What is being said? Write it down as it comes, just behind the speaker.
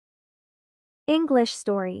English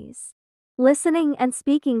stories. Listening and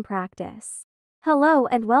speaking practice. Hello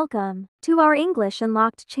and welcome to our English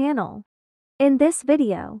Unlocked channel. In this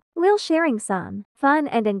video, we'll sharing some fun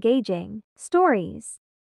and engaging stories.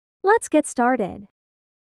 Let's get started.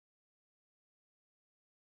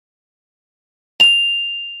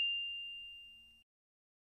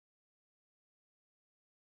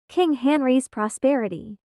 King Henry's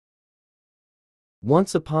prosperity.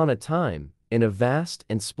 Once upon a time, in a vast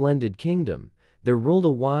and splendid kingdom, there ruled a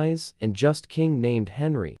wise and just king named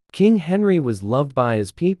Henry. King Henry was loved by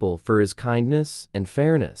his people for his kindness and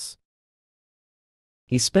fairness.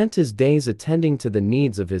 He spent his days attending to the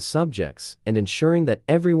needs of his subjects and ensuring that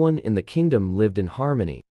everyone in the kingdom lived in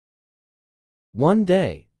harmony. One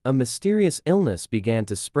day, a mysterious illness began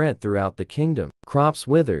to spread throughout the kingdom. Crops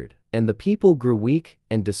withered, and the people grew weak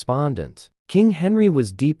and despondent. King Henry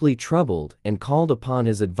was deeply troubled and called upon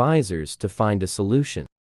his advisors to find a solution.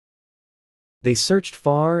 They searched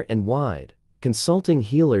far and wide, consulting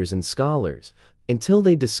healers and scholars, until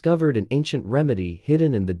they discovered an ancient remedy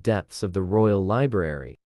hidden in the depths of the royal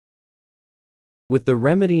library. With the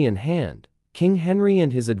remedy in hand, King Henry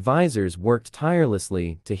and his advisors worked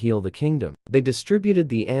tirelessly to heal the kingdom. They distributed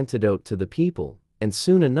the antidote to the people, and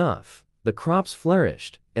soon enough, the crops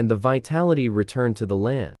flourished, and the vitality returned to the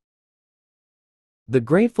land. The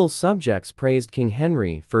grateful subjects praised King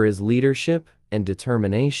Henry for his leadership and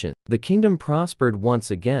determination. The kingdom prospered once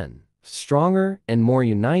again, stronger and more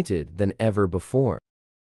united than ever before.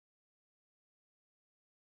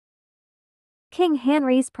 King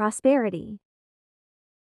Henry's prosperity.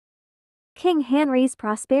 King Henry's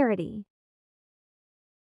prosperity.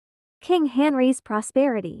 King Henry's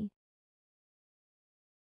prosperity.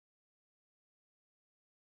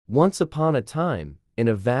 Once upon a time, in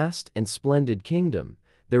a vast and splendid kingdom,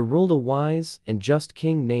 there ruled a wise and just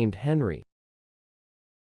king named Henry.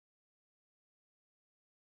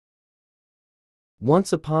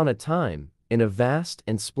 Once upon a time, in a vast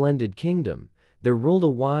and splendid kingdom, there ruled a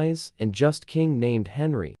wise and just king named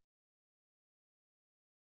Henry.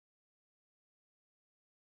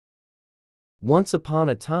 Once upon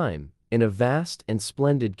a time, in a vast and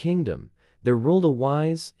splendid kingdom, there ruled a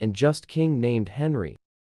wise and just king named Henry.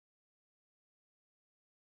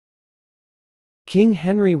 King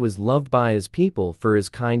Henry was loved by his people for his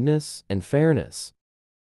kindness and fairness.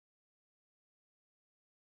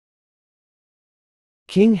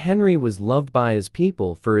 King Henry was loved by his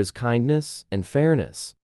people for his kindness and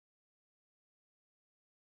fairness.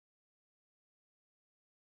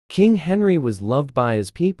 King Henry was loved by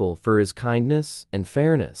his people for his kindness and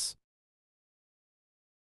fairness.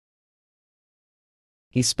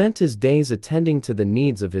 He spent his days attending to the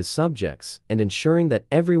needs of his subjects and ensuring that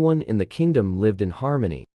everyone in the kingdom lived in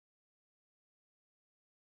harmony.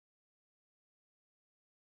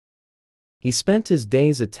 He spent his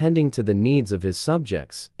days attending to the needs of his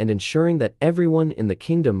subjects and ensuring that everyone in the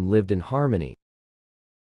kingdom lived in harmony.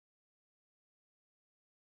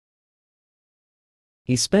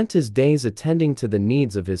 He spent his days attending to the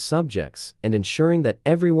needs of his subjects and ensuring that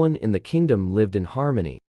everyone in the kingdom lived in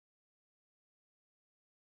harmony.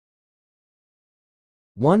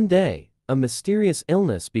 One day, a mysterious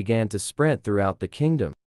illness began to spread throughout the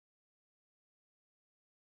kingdom.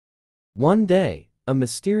 One day, a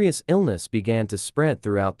mysterious illness began to spread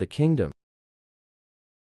throughout the kingdom.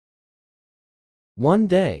 One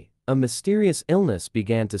day, a mysterious illness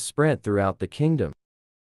began to spread throughout the kingdom.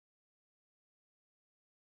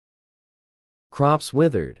 Crops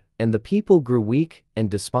withered, and the people grew weak and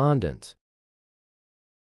despondent.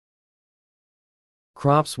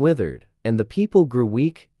 Crops withered, and the people grew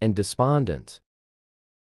weak and despondent.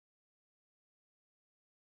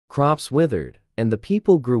 Crops withered, and the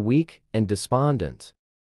people grew weak and despondent.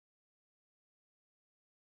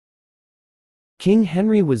 King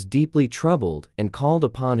Henry was deeply troubled and called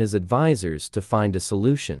upon his advisors to find a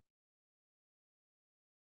solution.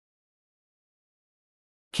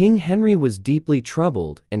 King Henry was deeply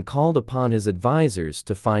troubled and called upon his advisors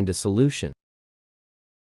to find a solution.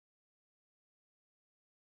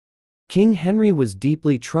 King Henry was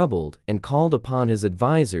deeply troubled and called upon his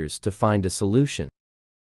advisors to find a solution.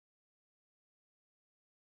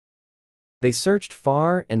 They searched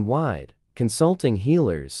far and wide, consulting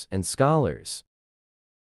healers and scholars.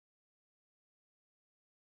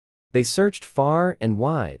 They searched far and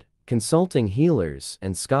wide, consulting healers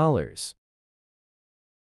and scholars.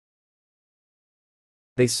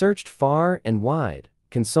 They searched far and wide,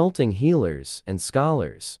 consulting healers and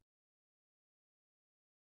scholars.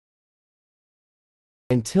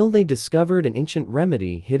 Until they discovered an ancient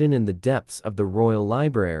remedy hidden in the depths of the royal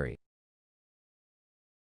library.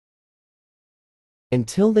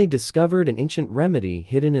 until they discovered an ancient remedy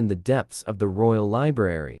hidden in the depths of the royal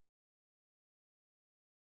library.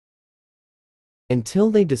 Until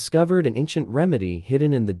they discovered an ancient remedy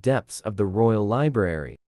hidden in the depths of the royal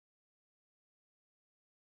library.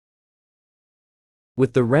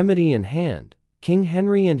 With the remedy in hand, King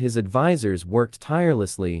Henry and his advisors worked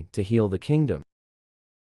tirelessly to heal the kingdom.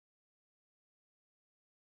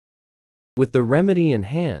 With the remedy in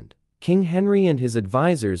hand, King Henry and his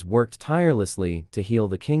advisors worked tirelessly to heal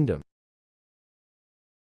the kingdom.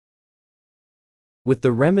 With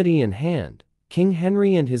the remedy in hand, King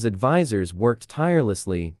Henry and his advisors worked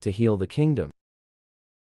tirelessly to heal the kingdom.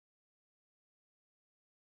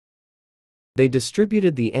 They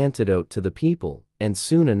distributed the antidote to the people, and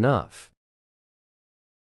soon enough,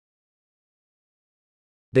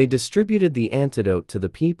 they distributed the antidote to the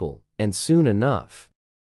people, and soon enough,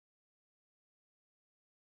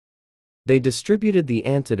 they distributed the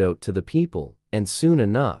antidote to the people, and soon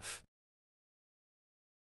enough,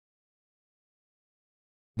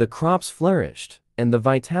 the crops flourished, and the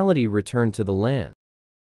vitality returned to the land.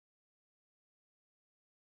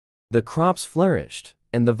 The crops flourished,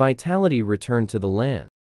 and the vitality returned to the land.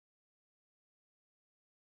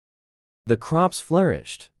 The crops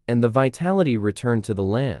flourished, and the vitality returned to the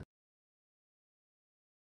land.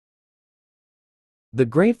 The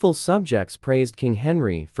grateful subjects praised King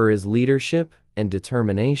Henry for his leadership and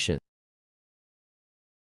determination.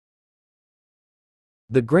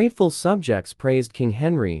 The grateful subjects praised King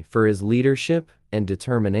Henry for his leadership and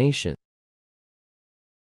determination.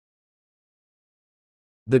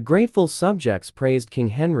 The grateful subjects praised King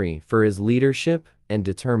Henry for his leadership and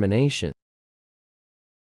determination.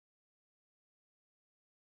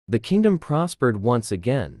 The kingdom prospered once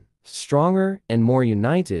again, stronger and more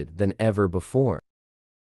united than ever before.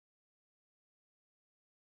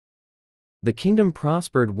 The kingdom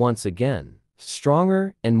prospered once again,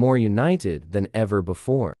 stronger and more united than ever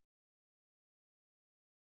before.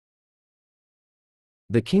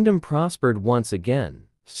 The kingdom prospered once again,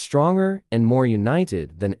 stronger and more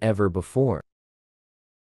united than ever before.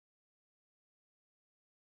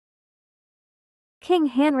 King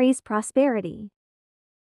Henry's prosperity.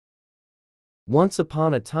 Once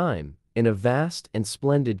upon a time, in a vast and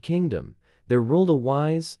splendid kingdom, there ruled a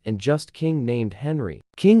wise and just king named Henry.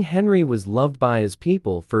 King Henry was loved by his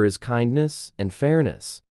people for his kindness and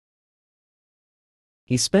fairness.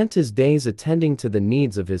 He spent his days attending to the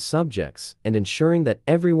needs of his subjects and ensuring that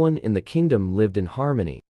everyone in the kingdom lived in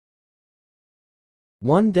harmony.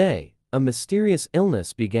 One day, a mysterious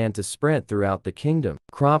illness began to spread throughout the kingdom.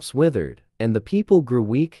 Crops withered, and the people grew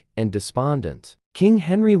weak and despondent. King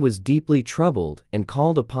Henry was deeply troubled and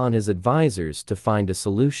called upon his advisors to find a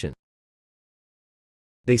solution.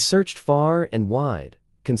 They searched far and wide,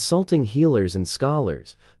 consulting healers and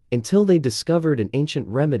scholars, until they discovered an ancient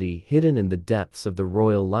remedy hidden in the depths of the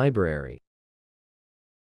royal library.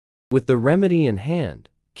 With the remedy in hand,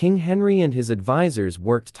 King Henry and his advisors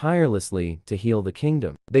worked tirelessly to heal the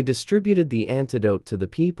kingdom. They distributed the antidote to the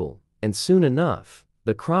people, and soon enough,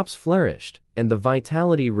 the crops flourished, and the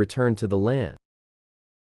vitality returned to the land.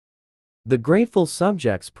 The grateful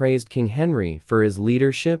subjects praised King Henry for his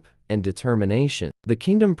leadership and determination. The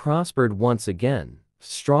kingdom prospered once again,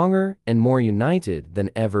 stronger and more united than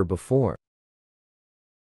ever before.